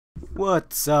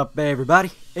What's up, everybody?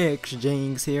 It's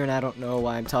Jinx here, and I don't know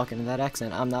why I'm talking in that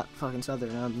accent. I'm not fucking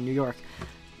Southern, I'm New York.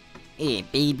 Hey,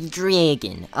 baby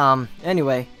dragon.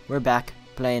 Anyway, we're back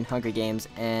playing Hunger Games,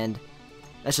 and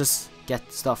let's just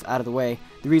get stuff out of the way.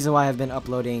 The reason why I've been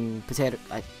uploading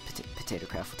PotatoCraft,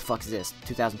 what the fuck is this?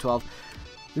 2012.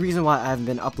 The reason why I've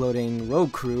been uploading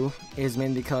Rogue Crew is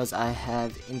mainly because I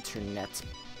have internet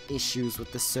issues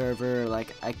with the server.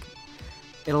 Like,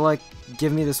 it'll like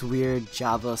give me this weird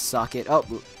Java socket. Oh,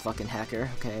 fucking hacker.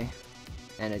 Okay,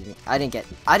 and I didn't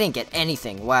get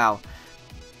anything. Wow.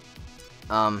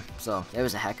 So there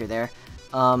was a hacker there.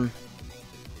 Okay,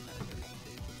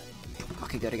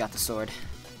 good. I got the sword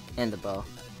and the bow.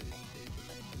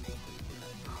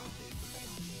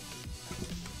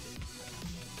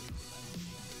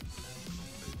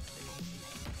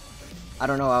 I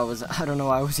don't know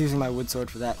why I was using my wood sword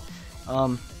for that.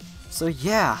 So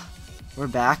yeah, we're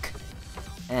back,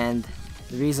 and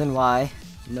the reason why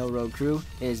no Rogue Crew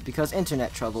is because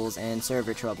internet troubles and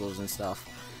server troubles and stuff.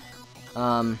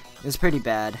 It's pretty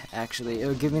bad, actually. It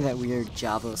would give me that weird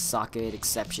Java socket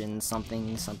exception,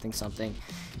 something,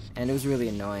 and it was really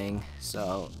annoying.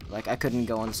 So, like, I couldn't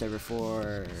go on the server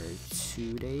for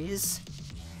 2 days.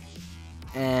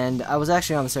 And I was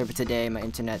actually on the server today. My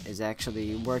internet is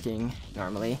actually working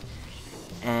normally,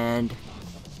 and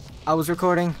I was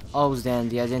recording, all was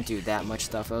dandy. I didn't do that much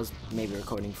stuff. I was maybe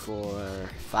recording for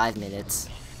 5 minutes.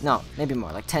 No, maybe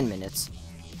more, like 10 minutes.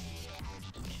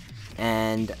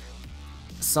 And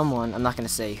someone, I'm not going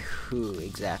to say who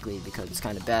exactly because it's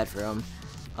kind of bad for him,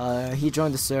 he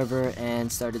joined the server and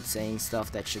started saying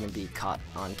stuff that shouldn't be caught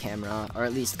on camera, or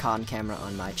at least caught on camera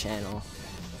on my channel.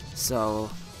 So,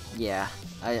 yeah,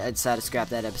 I decided to scrap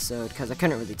that episode because I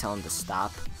couldn't really tell him to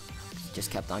stop. He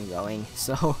just kept on going,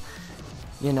 so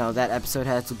you know, that episode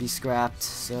had to be scrapped.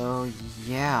 So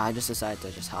yeah, I just decided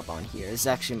to just hop on here. This is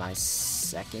actually my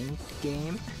second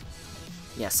game.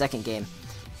 Yeah, second game.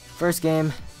 First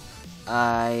game,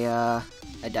 I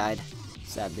died,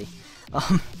 sadly.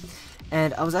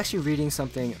 And I was actually reading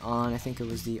something on, I think it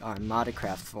was the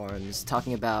Monstercat forums,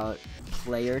 talking about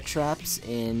player traps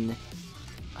in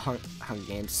Hunger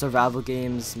Games, survival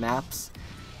games, maps.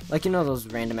 Like, you know those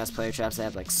random ass player traps that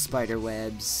have like spider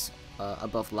webs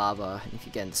above lava, and if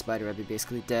you get in the spider web, you're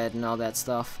basically dead and all that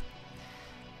stuff.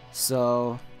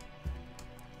 So,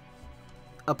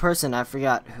 a person, I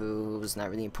forgot who, was not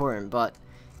really important, but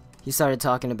he started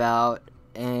talking about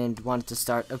and wanted to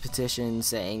start a petition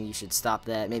saying you should stop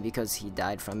that, maybe because he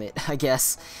died from it, I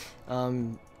guess.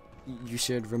 You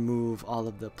should remove all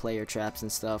of the player traps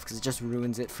and stuff, because it just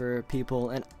ruins it for people,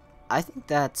 and I think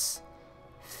that's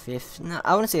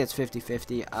I wouldn't say it's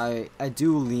 50-50. I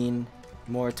do lean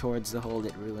more towards the whole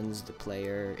it ruins the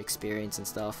player experience and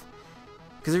stuff,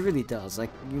 because it really does.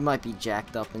 Like, you might be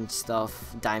jacked up and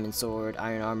stuff, diamond sword,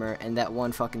 iron armor, and that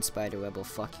one fucking spider web will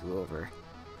fuck you over,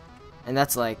 and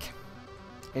that's like,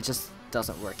 it just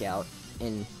doesn't work out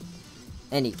in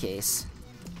any case,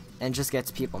 and just gets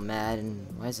people mad. And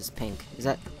why is this pink? Is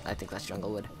that, I think that's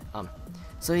jungle wood.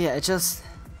 So yeah, it just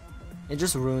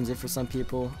ruins it for some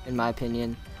people, in my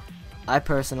opinion. I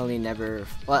personally never,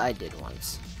 well, I did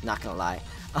once, not gonna lie.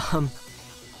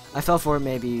 I fell for it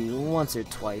maybe once or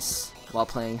twice while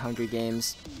playing Hunger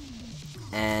Games,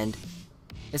 and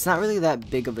it's not really that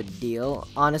big of a deal,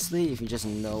 honestly, if you just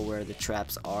know where the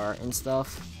traps are and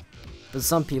stuff. But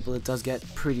some people, it does get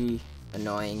pretty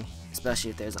annoying, especially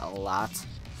if there's a lot.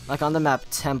 Like on the map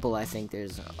Temple, I think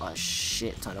there's a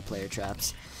shit ton of player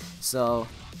traps. So,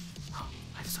 oh,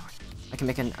 I have a sword. I can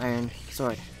make an iron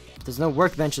sword. There's no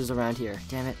workbenches around here.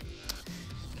 Damn it.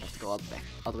 I have to go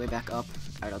all the way back up.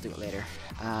 Alright, I'll do it later.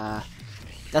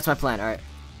 That's my plan. Alright.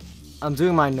 I'm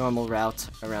doing my normal route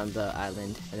around the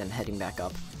island and then heading back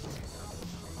up.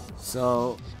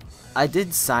 So, I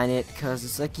did sign it because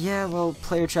it's like, yeah, well,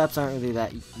 player traps aren't really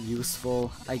that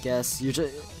useful, I guess.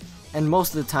 And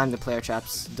most of the time, the player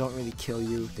traps don't really kill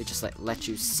you. They just like let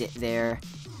you sit there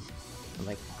and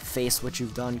like face what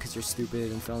you've done because you're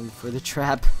stupid and fell for the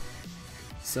trap.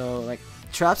 So, like,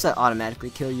 traps that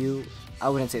automatically kill you, I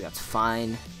wouldn't say that's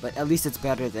fine, but at least it's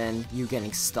better than you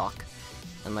getting stuck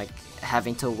and like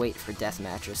having to wait for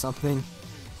deathmatch or something.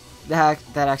 That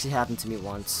actually happened to me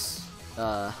once.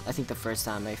 I think the first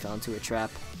time I fell into a trap,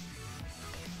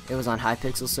 it was on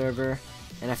Hypixel server,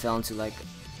 and I fell into like,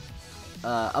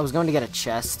 I was going to get a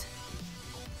chest,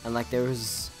 and like there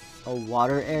was a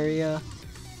water area,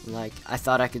 and, like, I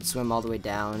thought I could swim all the way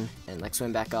down and like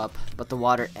swim back up, but the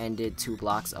water ended 2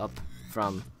 blocks up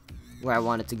from where I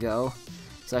wanted to go,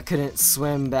 so I couldn't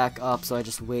swim back up, so I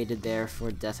just waited there for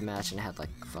a deathmatch, and I had like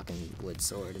fucking wood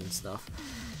sword and stuff.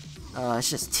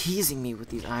 It's just teasing me with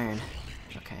these iron.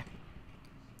 Okay.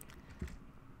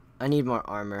 I need more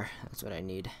armor. That's what I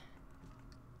need.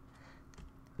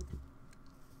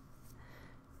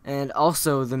 And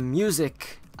also the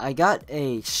music. I got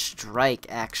a strike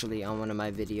actually on one of my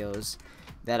videos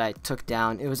that I took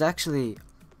down. It was actually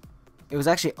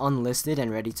unlisted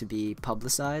and ready to be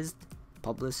publicized,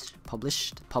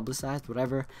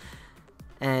 whatever.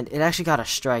 And it actually got a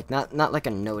strike, not like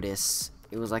a notice.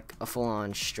 It was like a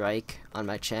full-on strike on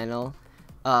my channel.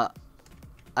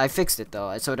 I fixed it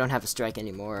though, so I don't have a strike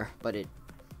anymore. But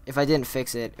if I didn't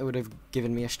fix it, it would have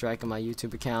given me a strike on my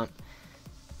YouTube account,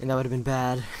 and that would have been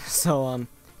bad. So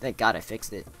thank God I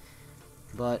fixed it.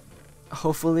 But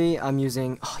hopefully I'm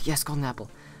using, oh yes, golden apple.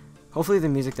 Hopefully the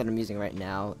music that I'm using right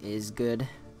now is good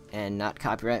and not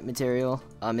copyright material.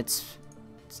 It's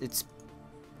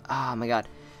oh my god,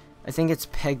 I think it's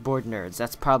Pegboard Nerds.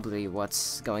 That's probably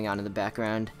what's going on in the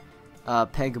background.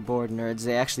 Pegboard Nerds,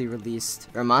 they actually released,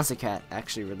 or Monstercat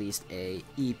actually released a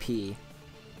EP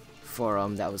for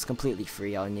that was completely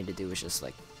free. All you need to do was just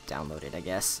like download it, I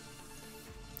guess.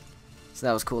 So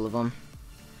that was cool of them.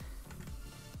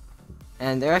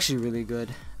 And they're actually really good.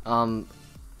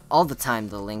 All the time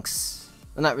the links,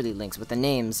 well not really links, but the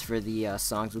names for the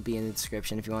songs will be in the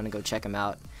description if you want to go check them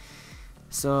out.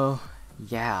 So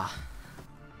yeah,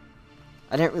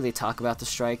 I didn't really talk about the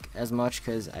strike as much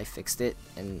because I fixed it,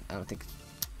 and I don't think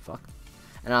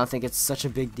it's such a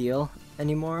big deal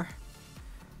anymore.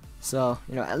 So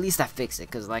you know, at least I fixed it,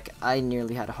 because like I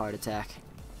nearly had a heart attack.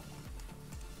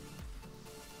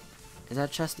 Is that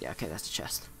a chest? Yeah, okay, that's a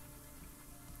chest.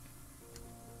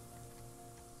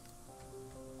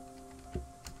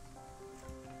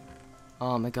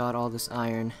 Oh my god, all this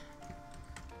iron.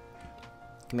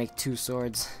 Can make 2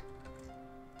 swords.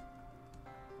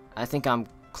 I think I'm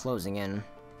closing in.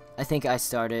 I think I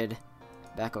started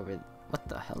back over. What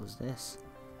the hell is this?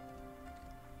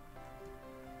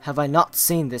 Have I not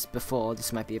seen this before?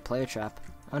 This might be a player trap.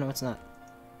 Oh no, it's not.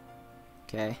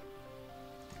 Okay.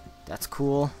 That's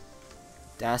cool.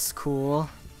 That's cool.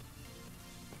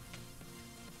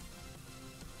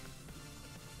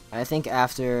 I think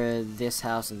after this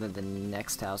house and then the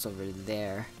next house over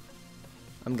there,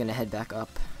 I'm gonna head back up.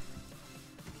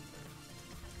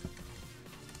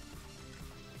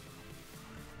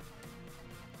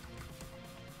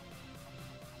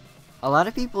 A lot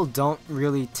of people don't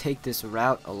really take this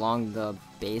route along the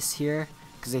base here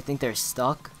because they think they're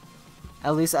stuck.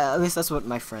 At least that's what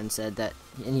my friend said,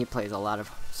 and he plays a lot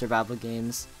of survival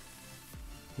games.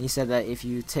 He said that if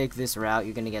you take this route,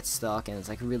 you're gonna get stuck, and it's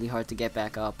like really hard to get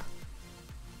back up.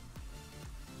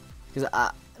 Because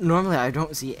normally I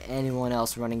don't see anyone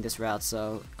else running this route,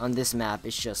 so on this map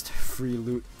it's just free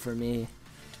loot for me.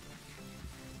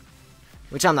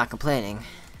 Which I'm not complaining.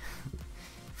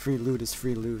 Free loot is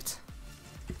free loot.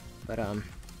 But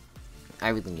I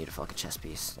really need a fucking chest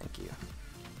piece. Thank you.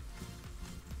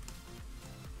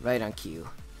 Right on cue.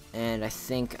 And I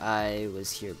think I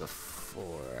was here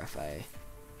before, if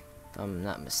I'm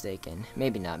not mistaken.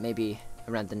 Maybe not. Maybe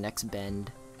around the next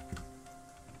bend.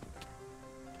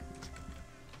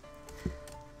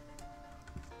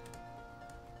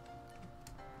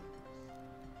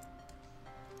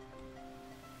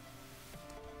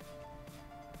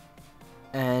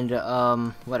 And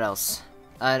what else?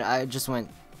 I just went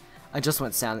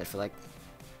silent for like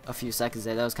a few seconds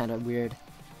there. That was kind of weird.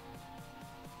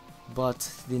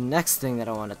 But the next thing that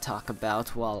I want to talk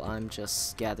about while I'm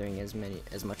just gathering as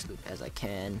much loot as I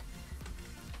can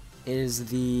is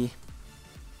the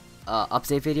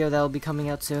update video that will be coming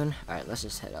out soon. Alright, let's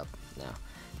just head up now.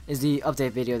 Is the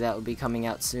update video that will be coming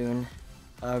out soon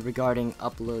regarding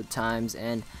upload times.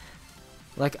 And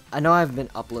like, I know I've been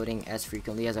uploading as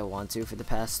frequently as I want to for the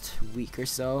past week or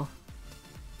so,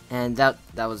 and that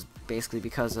was basically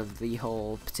because of the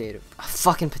whole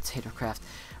fucking potato craft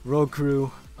road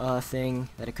crew thing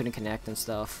that I couldn't connect and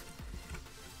stuff.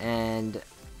 And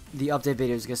the update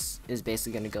video is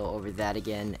basically going to go over that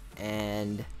again,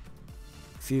 and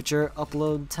future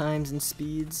upload times and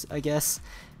speeds, I guess.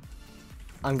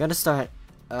 I'm gonna start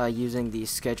using the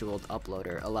scheduled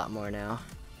uploader a lot more now,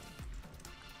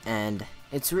 and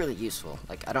it's really useful.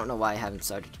 Like, I don't know why I haven't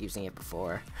started using it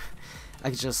before. I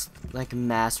could just like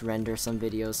mass render some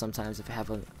videos sometimes if I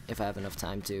have enough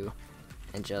time to,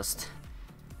 and just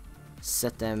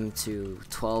set them to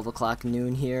 12 o'clock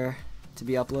noon here to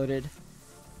be uploaded.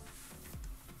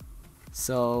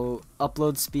 So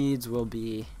upload speeds will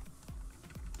be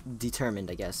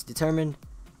determined, I guess.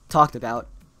 Talked about,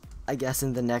 I guess,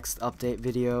 in the next update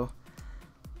video.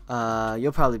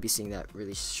 You'll probably be seeing that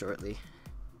really shortly,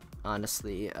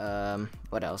 honestly.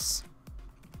 What else?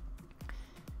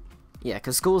 Yeah,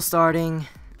 because school's starting.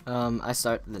 I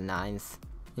start the 9th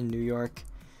in New York.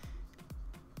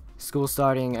 school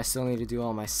starting, I still need to do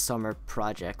all my summer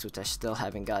projects, which I still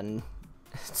haven't gotten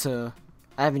to.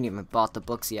 I haven't even bought the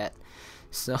books yet,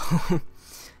 so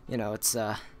you know, it's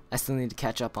I still need to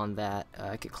catch up on that.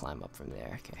 I could climb up from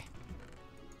there. Okay.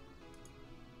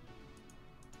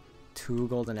 2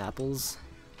 golden apples.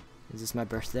 Is this my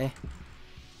birthday?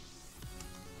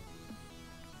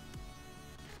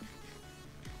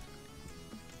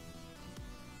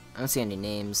 I don't see any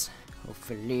names.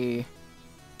 Hopefully.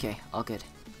 Okay, all good.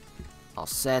 All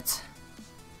set.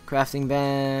 Crafting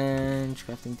bench,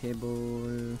 crafting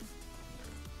table.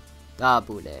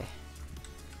 Tabule.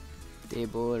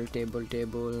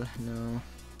 Table. No.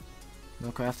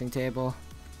 No crafting table.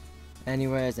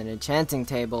 Anywhere is an enchanting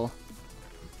table.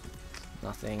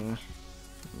 Nothing.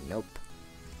 Nope.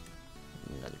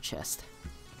 Another chest.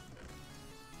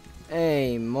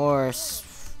 Hey, more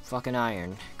fucking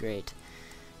iron. Great.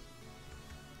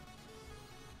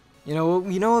 You know what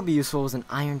would be useful was an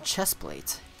iron chest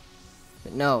plate.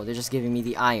 But no, they're just giving me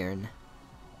the iron.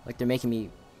 Like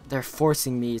they're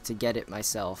forcing me to get it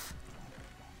myself.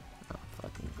 Oh,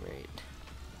 fucking great.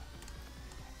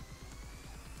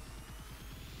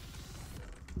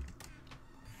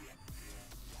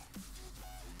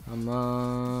 Come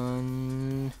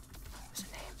on. What's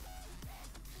his name?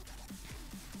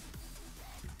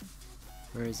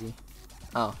 Where is he?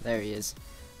 Oh, there he is.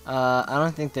 I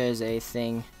don't think there's a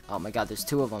thing. Oh my god, there's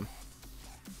 2 of them.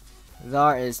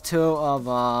 There is 2 of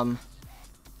them.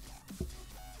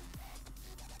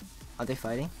 Are they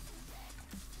fighting?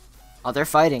 Oh, they're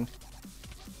fighting.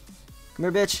 Come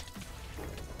here, bitch.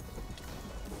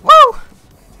 Woo!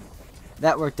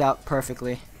 That worked out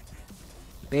perfectly.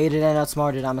 Baited and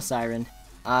outsmarted. I'm a siren.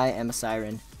 I am a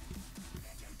siren.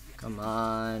 Come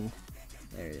on.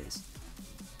 There it is.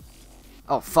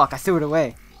 Oh, fuck. I threw it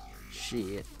away.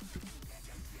 Shit.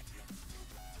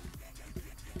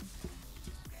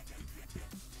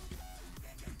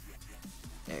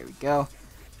 There we go.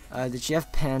 Did she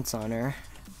have pants on her?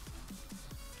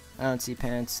 I don't see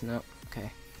pants. Nope.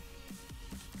 Okay.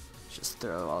 Just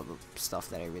throw all the stuff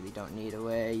that I really don't need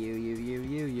away. You.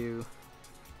 You.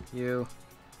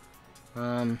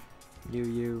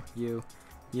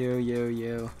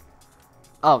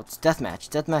 Oh, it's deathmatch.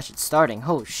 Deathmatch is starting.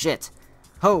 Oh shit.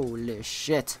 Holy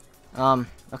shit.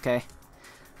 Okay.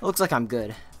 Looks like I'm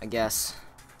good, I guess.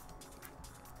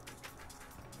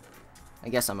 I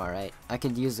guess I'm alright. I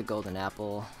could use the golden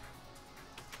apple.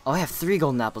 Oh, I have 3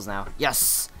 golden apples now.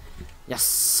 Yes!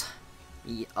 Yes!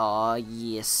 Aw,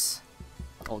 yes.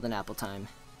 Golden apple time.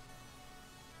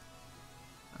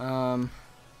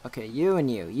 Okay, you and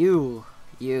you.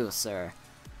 You, sir.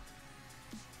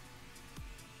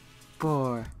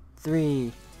 4,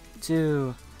 3,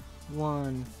 2,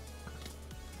 1.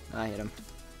 I hit him.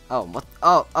 Oh, what?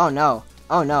 Oh no.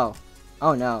 Oh no.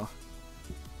 Oh no.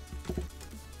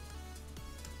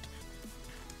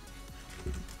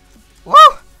 Woo!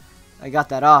 I got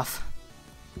that off.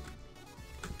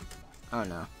 Oh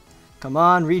no. Come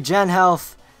on, regen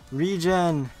health.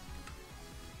 Regen.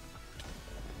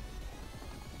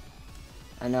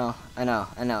 I know.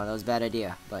 That was a bad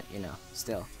idea, but you know,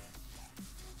 still.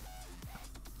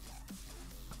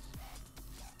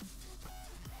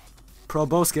 Pro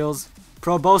bow skills.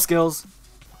 Pro bow skills.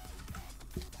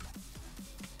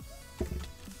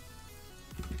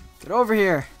 Get over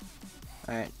here.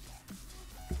 Alright.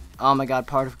 Oh my god,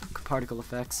 particle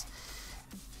effects.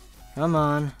 Come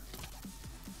on.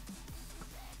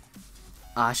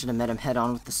 Ah, I should have met him head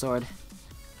on with the sword.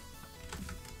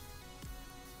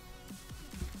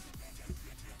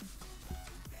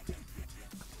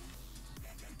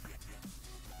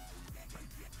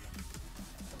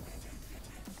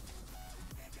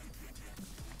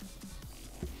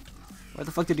 Where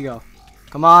the fuck did he go?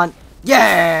 Come on.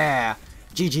 Yeah!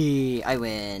 GG, I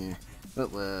win.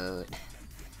 Woot woot.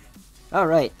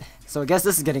 Alright, so I guess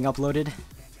this is getting uploaded.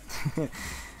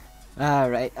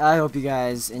 Alright, I hope you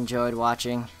guys enjoyed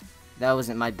watching. That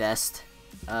wasn't my best.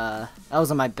 That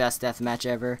wasn't my best deathmatch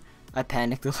ever. I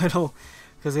panicked a little,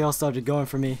 because they all started going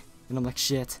for me. And I'm like,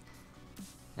 shit.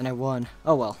 And I won.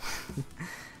 Oh well.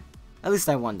 At least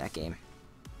I won that game.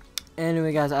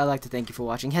 Anyway guys, I'd like to thank you for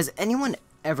watching. Has anyone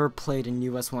ever played in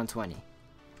US 120?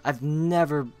 I've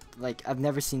never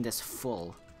seen this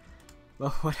full.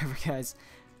 Well, whatever guys.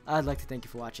 I'd like to thank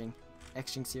you for watching.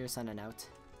 Xjinx here, signing out.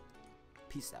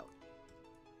 Peace out.